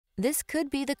This could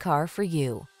be the car for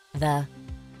you. The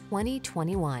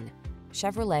 2021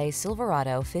 Chevrolet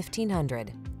Silverado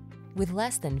 1500. With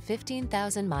less than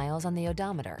 15,000 miles on the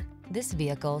odometer, this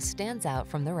vehicle stands out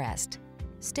from the rest.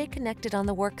 Stay connected on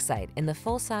the worksite in the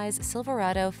full-size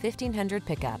Silverado 1500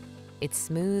 pickup. Its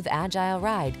smooth, agile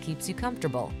ride keeps you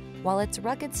comfortable, while its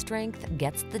rugged strength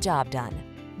gets the job done.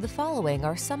 The following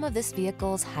are some of this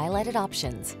vehicle's highlighted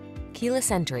options: keyless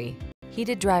entry,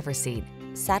 heated driver's seat,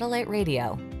 satellite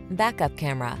radio, backup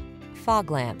camera,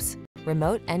 fog lamps,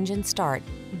 remote engine start,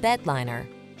 bedliner,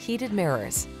 heated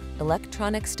mirrors,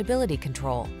 electronic stability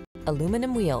control,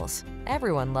 aluminum wheels.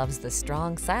 Everyone loves the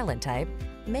strong, silent type.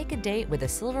 Make a date with a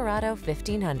Silverado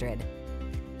 1500.